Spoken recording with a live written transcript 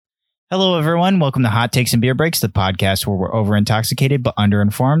Hello, everyone. Welcome to Hot Takes and Beer Breaks, the podcast where we're over intoxicated but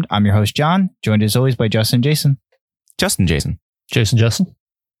underinformed. I'm your host, John, joined as always by Justin and Jason. Jason.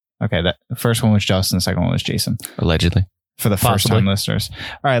 Okay, the first one was Justin, the second one was Jason. Allegedly. For the first-time listeners.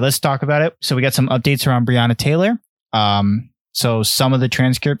 All right, let's talk about it. So we got some updates around Breonna Taylor. So some of the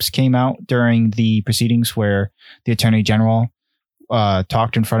transcripts came out during the proceedings where the Attorney General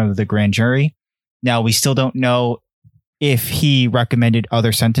talked in front of the grand jury. Now, we still don't know if he recommended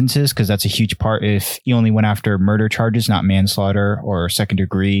other sentences, because that's a huge part. If he only went after murder charges, not manslaughter or second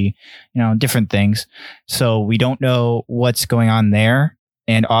degree, different things. So we don't know what's going on there.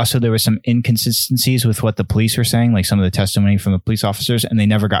 And also there was some inconsistencies with what the police were saying, like some of the testimony from the police officers, and they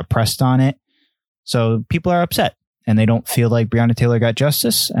never got pressed on it. So people are upset and they don't feel like Breonna Taylor got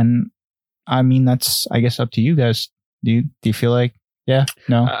justice. And I mean, that's, I guess, up to you guys. Do you feel like, yeah,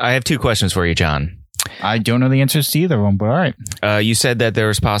 no? I have two questions for you, John. I don't know the answers to either of them, but all right. You said that there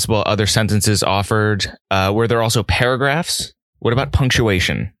was possible other sentences offered. Were there also paragraphs? What about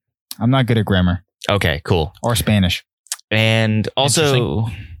punctuation? I'm not good at grammar. Okay, cool. Or Spanish. And also,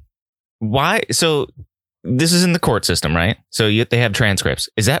 why? So this is in the court system, right? So they have transcripts.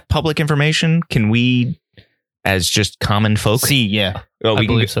 Is that public information? Can we, as just common folk, see? Yeah. Oh, I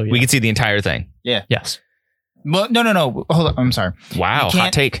believe so. Yeah. We can see the entire thing. Yeah. Yes. Well, no. Hold on. I'm sorry. Wow.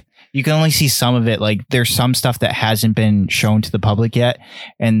 Hot take. You can only see some of it. Like, there's some stuff that hasn't been shown to the public yet,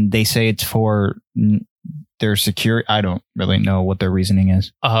 and they say it's for their security. I don't really know what their reasoning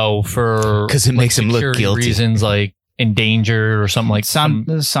is. Oh, for because it makes them look guilty. Reasons like endangered or something like something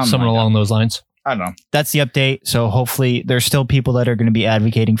like along those lines. I don't know. That's the update. So hopefully there's still people that are going to be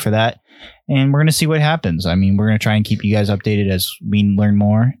advocating for that, and we're going to see what happens. I mean, we're going to try and keep you guys updated as we learn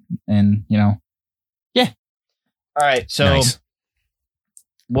more, and yeah. All right. So. Nice.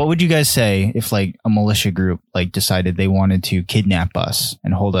 What would you guys say if like a militia group like decided they wanted to kidnap us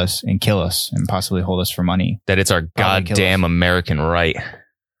and hold us and kill us and possibly hold us for money? That it's our goddamn American right.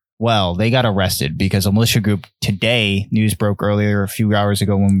 Well, they got arrested because a militia group today, news broke earlier a few hours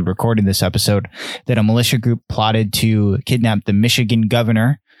ago when we recorded this episode, that a militia group plotted to kidnap the Michigan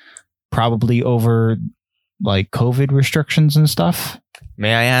governor, probably over like COVID restrictions and stuff.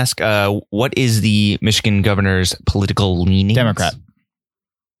 May I ask, what is the Michigan governor's political leaning? Democrat.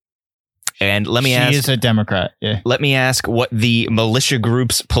 And let me ask... She is a Democrat, yeah. Let me ask what the militia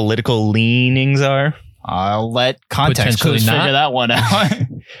group's political leanings are. I'll let context clues figure that one out.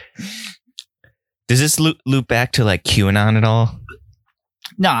 Does this loop back to like QAnon at all?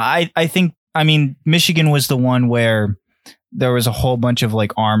 No, I think, Michigan was the one where there was a whole bunch of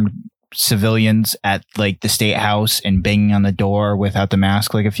like armed civilians at like the state house and banging on the door without the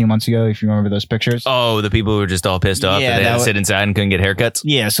mask like a few months ago, if you remember those pictures. Oh, the people who were just all pissed off that they had to sit inside and couldn't get haircuts.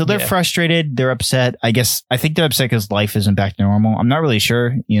 Yeah, so they're frustrated, they're upset. I think they're upset because life isn't back to normal. I'm not really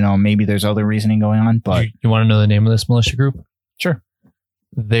sure, maybe there's other reasoning going on, but you want to know the name of this militia group? Sure.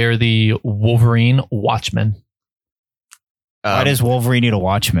 They're the Wolverine Watchmen. Why does Wolverine need a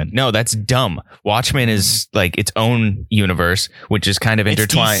Watchman? No, that's dumb. Watchmen is like its own universe, which is kind of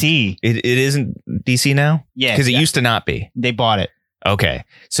intertwined. It's DC. It isn't DC now? Yeah. Because it used to not be. They bought it. Okay.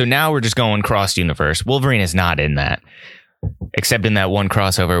 So now we're just going cross universe. Wolverine is not in that. Except in that one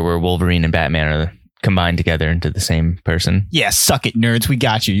crossover where Wolverine and Batman are combined together into the same person. Yeah, suck it, nerds. We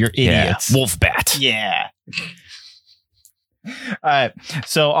got you. You're idiots. Yeah. Wolfbat. Yeah. All right.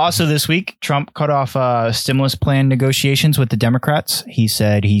 So also this week, Trump cut off stimulus plan negotiations with the Democrats. He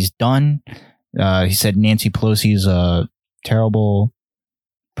said he's done. He said Nancy Pelosi's a terrible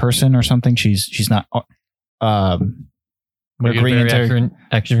person or something. She's not. Very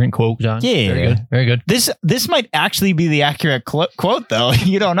accurate quote, John. Yeah, very good. This might actually be the accurate quote, though.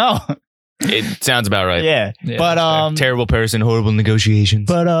 You don't know. It sounds about right. Yeah. But terrible person, horrible negotiations.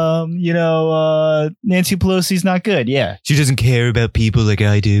 But Nancy Pelosi's not good. Yeah. She doesn't care about people like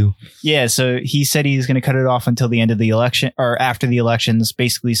I do. Yeah, so he said he's going to cut it off until the end of the election or after the elections,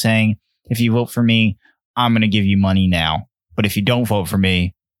 basically saying, if you vote for me, I'm going to give you money now. But if you don't vote for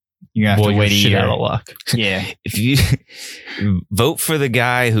me, you're going to have to wait a year. Out of luck. Yeah. If you vote for the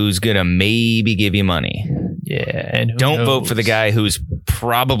guy who's going to maybe give you money. Yeah. And don't vote for the guy who's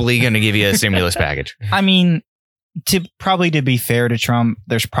probably going to give you a stimulus package. I mean, to be fair to Trump,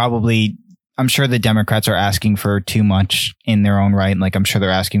 I'm sure the Democrats are asking for too much in their own right. Like, I'm sure they're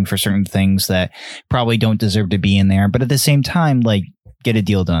asking for certain things that probably don't deserve to be in there. But at the same time, like, get a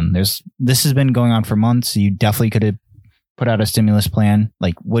deal done. This has been going on for months. You definitely could have put out a stimulus plan.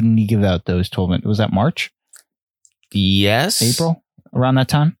 Like, wouldn't you give out those 12? Was that March? Yes. April? Around that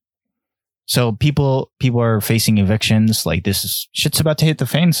time? So people are facing evictions. Like, shit's about to hit the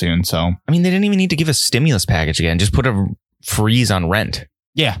fan soon. So I mean, they didn't even need to give a stimulus package again. Just put a freeze on rent.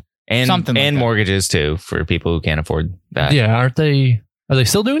 Yeah. and something like and that. Mortgages too for people who can't afford that. Yeah, are they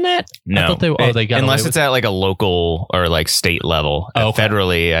still doing that? No, I thought they got unless away it's at like a local or like state level. Okay.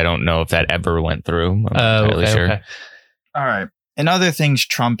 Federally, I don't know if that ever went through. I'm not entirely sure. Okay. All right. And other things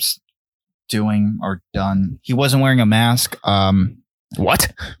Trump's doing or done. He wasn't wearing a mask.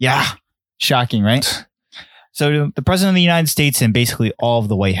 What? Yeah. Shocking, right? So the president of the United States and basically all of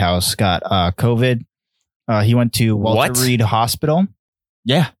the White House got COVID. He went to Walter Reed Hospital.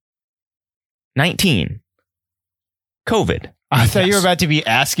 Yeah. 19. COVID. I thought you were about to be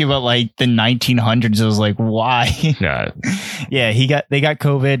asking about like the 1900s. I was like, why? No. Yeah, they got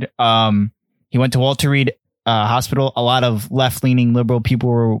COVID. He went to Walter Reed Hospital. A lot of left-leaning liberal people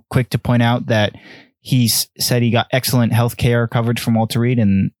were quick to point out that he said he got excellent health care coverage from Walter Reed,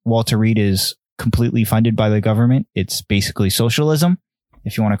 and Walter Reed is completely funded by the government. It's basically socialism,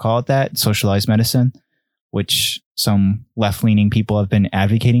 if you want to call it that, socialized medicine, which some left-leaning people have been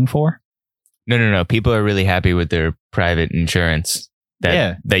advocating for. No. People are really happy with their private insurance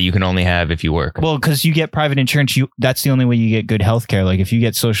that you can only have if you work. Well, because you get private insurance, that's the only way you get good health care. Like if you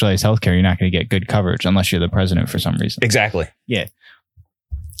get socialized health care, you're not going to get good coverage unless you're the president for some reason. Exactly. Yeah.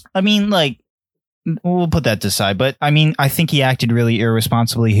 I mean, like, we'll put that aside. But I mean, I think he acted really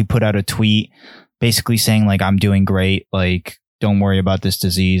irresponsibly. He put out a tweet basically saying, like, I'm doing great. Like, don't worry about this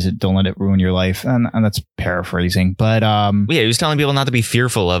disease. Don't let it ruin your life. And that's paraphrasing. But he was telling people not to be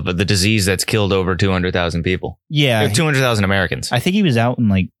fearful of the disease that's killed over 200,000 people. Yeah. 200,000 Americans. I think he was out in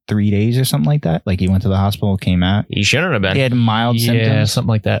like 3 days or something like that. Like he went to the hospital, came out. He shouldn't have been. He had mild symptoms. Yeah, something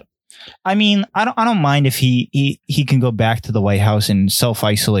like that. I mean, I don't mind if he can go back to the White House and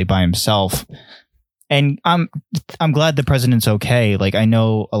self-isolate by himself. And I'm glad the president's okay. Like, I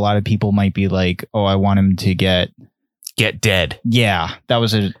know a lot of people might be like, oh, I want him to get dead. Yeah, that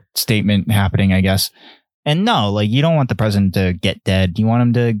was a statement happening, I guess. And no, like, you don't want the president to get dead. You want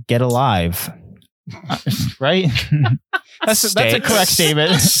him to get alive. Right? That's a correct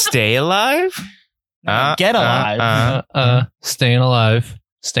statement. Stay alive? Get alive. Staying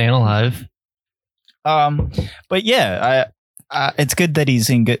alive. But yeah, it's good that he's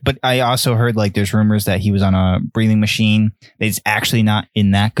in good. But I also heard like there's rumors that he was on a breathing machine. That he's actually not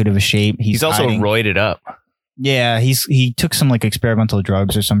in that good of a shape. He's also roided up. Yeah, he took some like experimental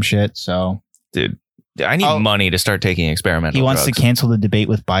drugs or some shit. So, dude, I need money to start taking experimental drugs. He wants to cancel the debate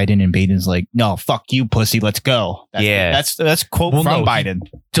with Biden, and Biden's like, no, fuck you, pussy. Let's go. That's quote from Biden.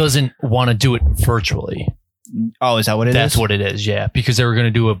 Doesn't want to do it virtually. Oh, is that what it is? That's what it is. Yeah, because they were going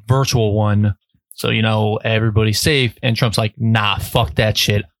to do a virtual one. So, everybody's safe. And Trump's like, nah, fuck that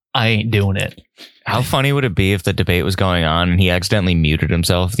shit. I ain't doing it. How funny would it be if the debate was going on and he accidentally muted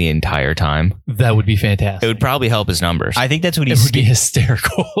himself the entire time? That would be fantastic. It would probably help his numbers. I think that's what it would be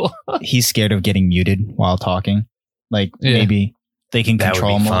hysterical. He's scared of getting muted while talking. Like, maybe they can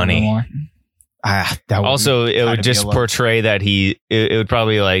control him a little more. It would just portray that it would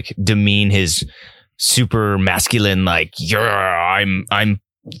probably like demean his super masculine, like, I'm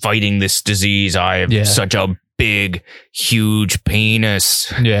fighting this disease. I have such a big, huge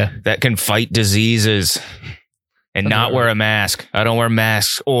penis that can fight diseases and not wear a mask. I don't wear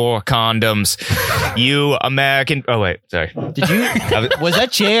masks or condoms. You American. Oh, wait. Sorry. Did you? Was that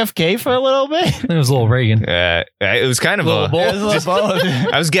JFK for a little bit? It was a little Reagan. It was kind of both.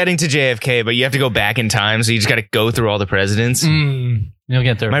 I was getting to JFK, but you have to go back in time. So you just got to go through all the presidents. You'll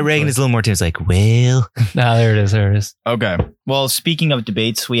get there. My Reagan is a little more timid. It's like, well. There it is. Okay. Well, speaking of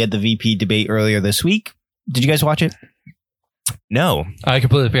debates, we had the VP debate earlier this week. Did you guys watch it? No. I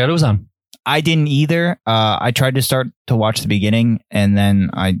completely forgot it was on. I didn't either. I tried to start to watch the beginning, and then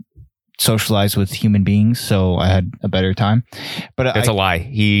I socialized with human beings, so I had a better time. But that's a lie.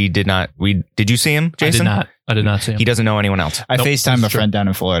 He did not. Did you see him, Jason? I did not see him. He doesn't know anyone else. I FaceTimed a friend down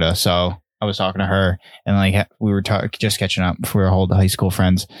in Florida, so I was talking to her, and like we were just catching up for our old high school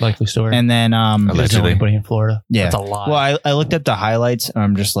friends. Likely story. And then allegedly, anybody in Florida. Yeah, that's a lie. Well, I looked at the highlights, and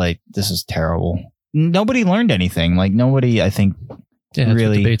I'm just like, this is terrible. Nobody learned anything. Like nobody, I think, that's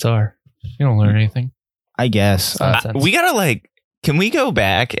really. What debates are. You don't learn anything. I guess we gotta Can we go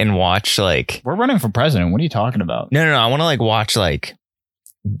back and watch We're running for president. What are you talking about? No. I want to watch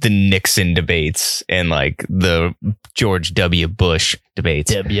the Nixon debates and the George W. Bush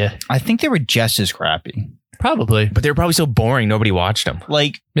debates. I think they were just as crappy. Probably, but they were probably so boring nobody watched them.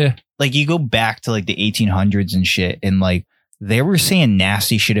 You go back to the 1800s and shit, and they were saying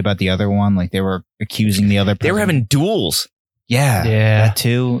nasty shit about the other one. Like they were accusing the other. They were having duels. Yeah, that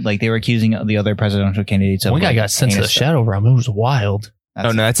too. Like they were accusing the other presidential candidates. One guy got sent to the shadow realm. It was wild.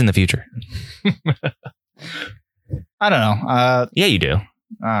 No, that's in the future. I don't know. Yeah, you do.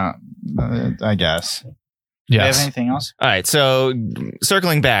 I guess. Do you have anything else? All right. So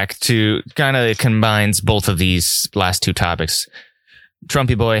circling back to kind of combines both of these last two topics.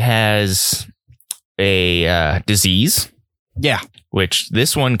 Trumpy boy has a disease. Yeah. Which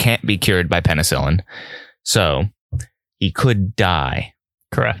this one can't be cured by penicillin. So he could die.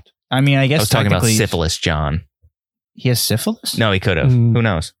 Correct. I mean, I guess I was talking about syphilis, John. He has syphilis? No, he could have. Who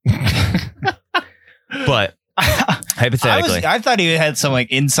knows? But hypothetically, I thought he had some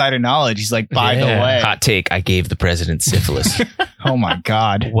like insider knowledge. He's like, by the way, hot take: I gave the president syphilis. Oh my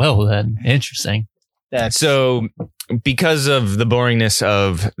god. Well, then, interesting. So, because of the boringness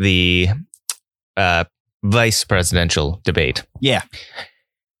of the vice presidential debate, yeah,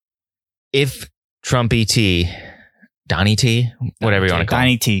 if Trumpy T, Donnie T, whatever you want to call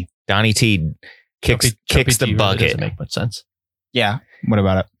him, Donnie T kicks the bucket. Doesn't make much sense. Yeah. What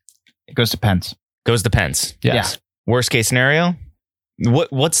about it? It goes to Pence. Goes to Pence. Yes. Yeah. Worst case scenario?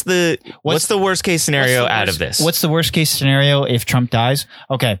 What's the worst case scenario out of this? What's the worst case scenario if Trump dies?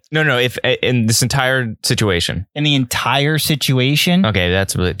 Okay. No. If in this entire situation. In the entire situation? Okay,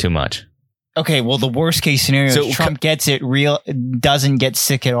 that's a bit too much. Okay, well, the worst case scenario is Trump gets it doesn't get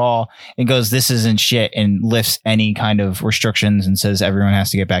sick at all and goes, this isn't shit, and lifts any kind of restrictions and says everyone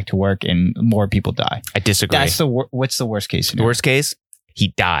has to get back to work and more people die. I disagree. What's the worst case scenario? The worst case,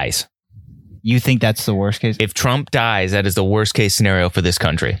 he dies. You think that's the worst case? If Trump dies, that is the worst case scenario for this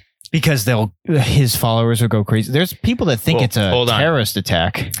country. Because his followers will go crazy. There's people that think it's a terrorist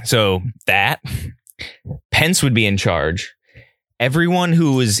attack. So Pence would be in charge. Everyone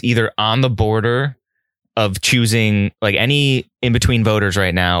who is either on the border of choosing, like any in-between voters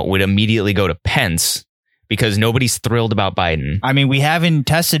right now, would immediately go to Pence because nobody's thrilled about Biden. I mean, we haven't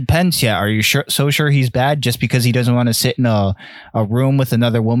tested Pence yet. Are you so sure he's bad just because he doesn't want to sit in a room with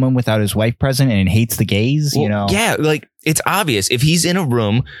another woman without his wife present and hates the gays? Well, yeah, like it's obvious. If he's in a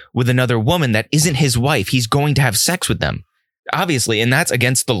room with another woman that isn't his wife, he's going to have sex with them. Obviously, and that's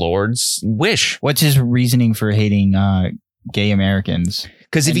against the Lord's wish. What's his reasoning for hating gay Americans?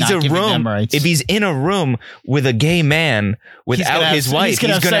 Because if he's in a room with a gay man without his wife, he's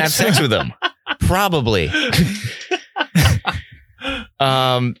going to have sex with him. Probably.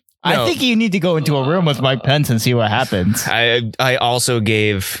 I think you need to go into a room with Mike Pence and see what happens. I also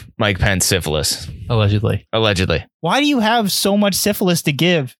gave Mike Pence syphilis. Allegedly. Why do you have so much syphilis to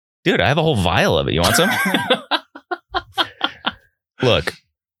give? Dude, I have a whole vial of it. You want some? Look.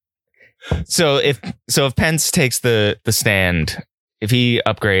 So if Pence takes the stand, if he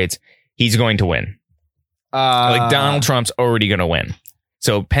upgrades, he's going to win. Like Donald Trump's already going to win.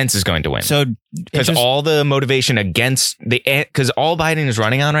 So Pence is going to win. So because all the motivation against because all Biden is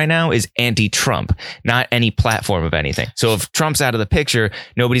running on right now is anti-Trump, not any platform of anything. So if Trump's out of the picture,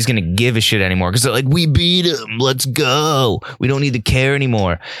 nobody's going to give a shit anymore because they're like, we beat him. Let's go. We don't need to care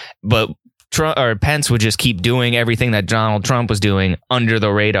anymore. But Pence would just keep doing everything that Donald Trump was doing under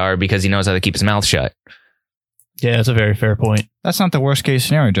the radar because he knows how to keep his mouth shut. Yeah, that's a very fair point. That's not the worst case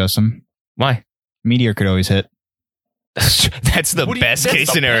scenario, Justin. Why? Meteor could always hit. That's the best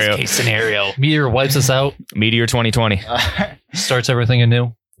case scenario. Meteor wipes us out. Meteor 2020 starts everything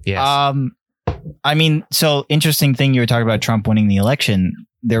anew. Yes. I mean, so interesting thing you were talking about Trump winning the election.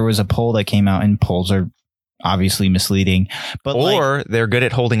 There was a poll that came out, and polls are obviously misleading, but they're good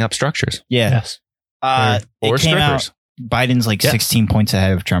at holding up structures. Yeah. Yes. Or strippers. Biden's like 16 points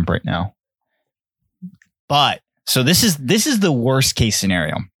ahead of Trump right now. But so this is the worst case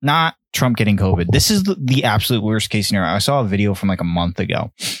scenario, not Trump getting COVID. This is the absolute worst case scenario. I saw a video from like a month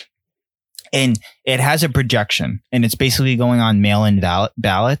ago, and it has a projection, and it's basically going on mail-in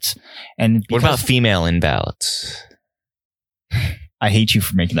ballots. And what about female-in ballots? I hate you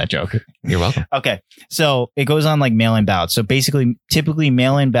for making that joke. You're welcome. Okay. So it goes on like mail-in ballots. So basically, typically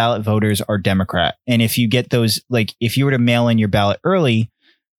mail-in ballot voters are Democrat. And if you get those, like if you were to mail in your ballot early,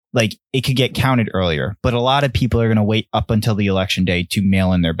 like it could get counted earlier. But a lot of people are going to wait up until the election day to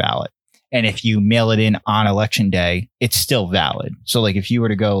mail in their ballot. And if you mail it in on election day, it's still valid. So like if you were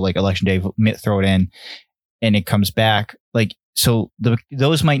to go like election day, throw it in and it comes back, like, so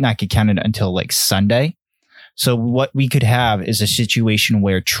those might not get counted until like Sunday. So what we could have is a situation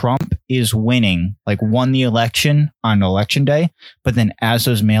where Trump is winning, like won the election on election day. But then as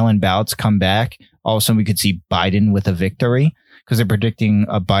those mail-in ballots come back, all of a sudden we could see Biden with a victory because they're predicting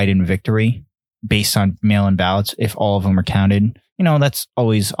a Biden victory based on mail-in ballots. If all of them are counted, that's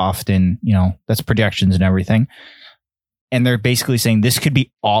always often, that's projections and everything. And they're basically saying this could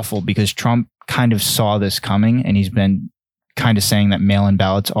be awful because Trump kind of saw this coming and he's been kind of saying that mail-in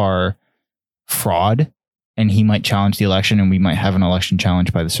ballots are fraud. And he might challenge the election and we might have an election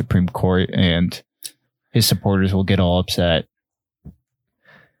challenge by the Supreme Court and his supporters will get all upset.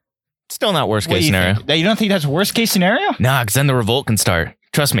 Still not worst case scenario. You don't think that's worst case scenario? Nah, because then the revolt can start.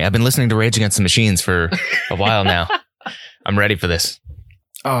 Trust me, I've been listening to Rage Against the Machines for a while now. I'm ready for this.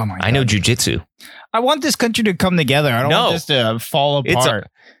 Oh my God. I know jujitsu. I want this country to come together. I don't want this to fall apart.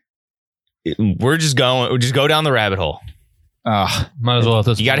 We'll just go down the rabbit hole. Might as well.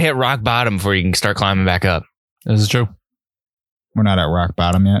 You got to hit rock bottom before you can start climbing back up. This is true. We're not at rock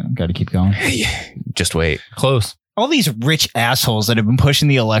bottom yet. Got to keep going. Just wait. Close. All these rich assholes that have been pushing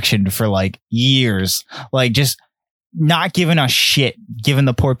the election for like years, like just not giving us shit, giving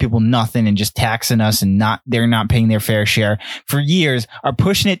the poor people nothing and just taxing us and they're not paying their fair share for years, are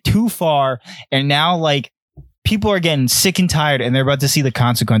pushing it too far. And now like people are getting sick and tired and they're about to see the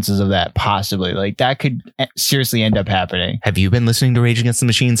consequences of that. Possibly like that could seriously end up happening. Have you been listening to Rage Against the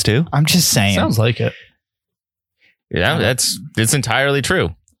Machines too? I'm just saying. Sounds like it. Yeah, it's entirely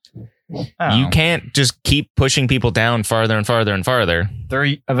true. You can't just keep pushing people down farther and farther and farther.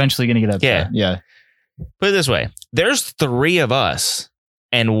 They're eventually going to get upset. Yeah. Put it this way. There's 3 of us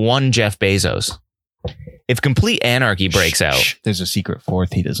and 1 Jeff Bezos. If complete anarchy breaks out. There's a secret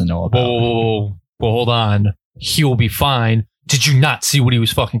 4th he doesn't know about. Whoa, hold on. He will be fine. Did you not see what he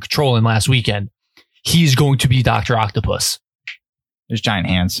was fucking controlling last weekend? He's going to be Dr. Octopus. There's giant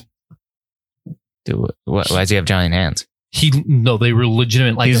hands. Dude, why does he have giant hands? They were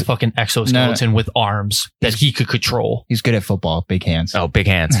legitimate, like a fucking exoskeleton with arms that he could control. He's good at football. Big hands. Oh, big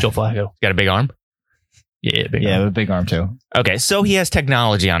hands. Joe Flacco. Got a big arm? Yeah, big arm. With a big arm too. Okay, so he has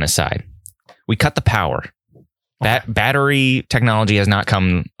technology on his side. We cut the power. That battery technology has not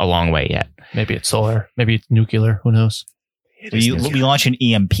come a long way yet. Maybe it's solar. Maybe it's nuclear. Who knows? We launch an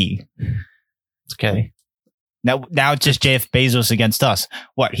EMP. It's okay. Now it's just Jeff Bezos against us.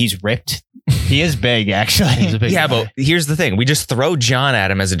 What? He's ripped. He is big, actually. He's a big guy. But here's the thing: we just throw John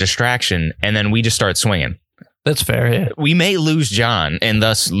at him as a distraction, and then we just start swinging. That's fair. Yeah. We may lose John, and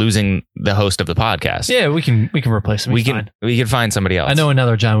thus losing the host of the podcast. Yeah, we can replace him. We can find somebody else. I know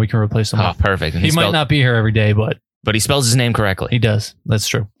another John. We can replace him. Oh, perfect. And he might not be here every day, but he spells his name correctly. He does. That's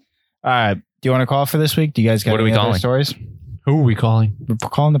true. All right. Do you want to call for this week? Do you guys got any other stories? Who are we calling? We're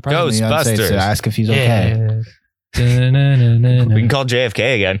calling the president of the United States to ask if he's okay. We can call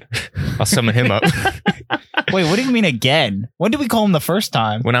JFK again. I'll summon him up. Wait, what do you mean again? When did we call him the first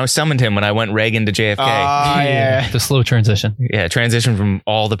time? When I summoned him, when I went Reagan to JFK. Yeah. The slow transition. Yeah, transition from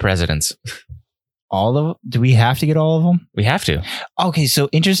all the presidents. All of them? Do we have to get all of them? We have to. Okay, so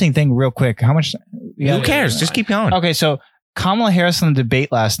interesting thing real quick. How much? Who cares? Just keep going. Okay, so Kamala Harris on the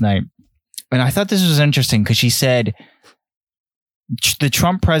debate last night, and I thought this was interesting because she said the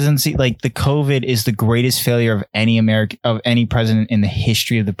Trump presidency, like the COVID, is the greatest failure of any president in the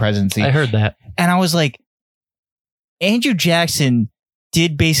history of the presidency. I heard that, and I was like, Andrew Jackson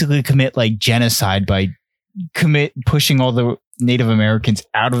did basically commit like genocide by pushing all the Native Americans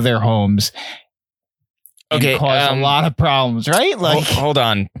out of their homes. Okay, caused a lot of problems, right? Like, hold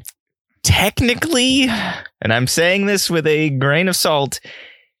on. Technically, and I'm saying this with a grain of salt,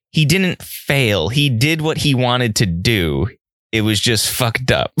 he didn't fail. He did what he wanted to do. It was just fucked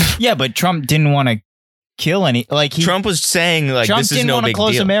up. Yeah, but Trump didn't want to kill any. Trump was saying like Trump this is no big deal. Trump didn't want to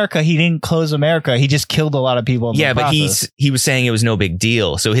close America. He didn't close America. He just killed a lot of people. Yeah, but he was saying it was no big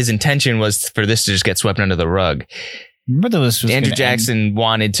deal. So his intention was for this to just get swept under the rug. Remember this was Andrew Jackson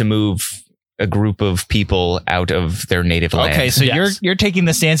wanted to move a group of people out of their native land. Okay, so you're taking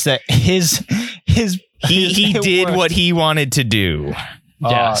the stance that he did worked. What he wanted to do.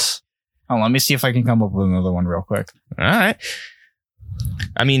 Yes. Let me see if I can come up with another one real quick. All right.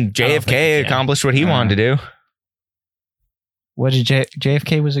 I mean, JFK accomplished what he wanted to do. What did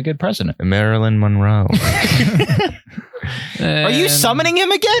JFK was a good president? Marilyn Monroe. Are you summoning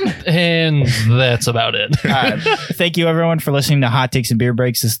him again? And that's about it. All right. Thank you, everyone, for listening to Hot Takes and Beer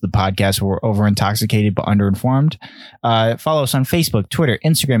Breaks. This is the podcast where we're over intoxicated but underinformed. Follow us on Facebook, Twitter,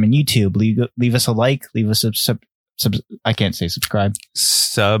 Instagram, and YouTube. Leave us a like. Leave us a I can't say subscribe.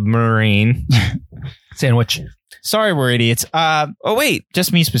 Submarine sandwich. Sorry, we're idiots. Oh wait,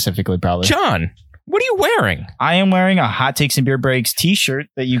 just me specifically, probably. John, what are you wearing? I am wearing a Hot Takes and Beer Breaks t-shirt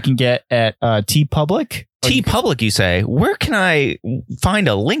that you can get at TeePublic. TeePublic, you say? Where can I find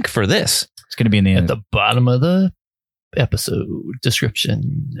a link for this? It's going to be in at the bottom of the episode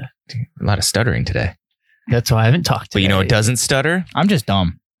description. A lot of stuttering today. That's why I haven't talked. But you know what doesn't stutter? I'm just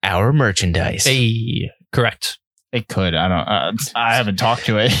dumb. Our merchandise. Hey, correct. It could. I don't. I haven't talked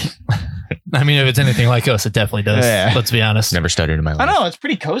to it. I mean, if it's anything like us, it definitely does. Yeah. Let's be honest. Never stuttered in my life. I know. It's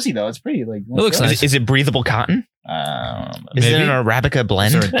pretty cozy, though. It's pretty, like... It looks nice. Is it breathable cotton? Is it an Arabica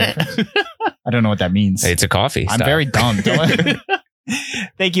blend? I don't know what that means. It's a coffee I'm very dumb.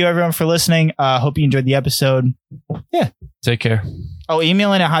 Thank you, everyone, for listening. Hope you enjoyed the episode. Yeah. Take care. Oh,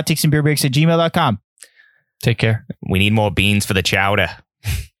 email in at hottakesandbeerbreaks@gmail.com. Take care. We need more beans for the chowder.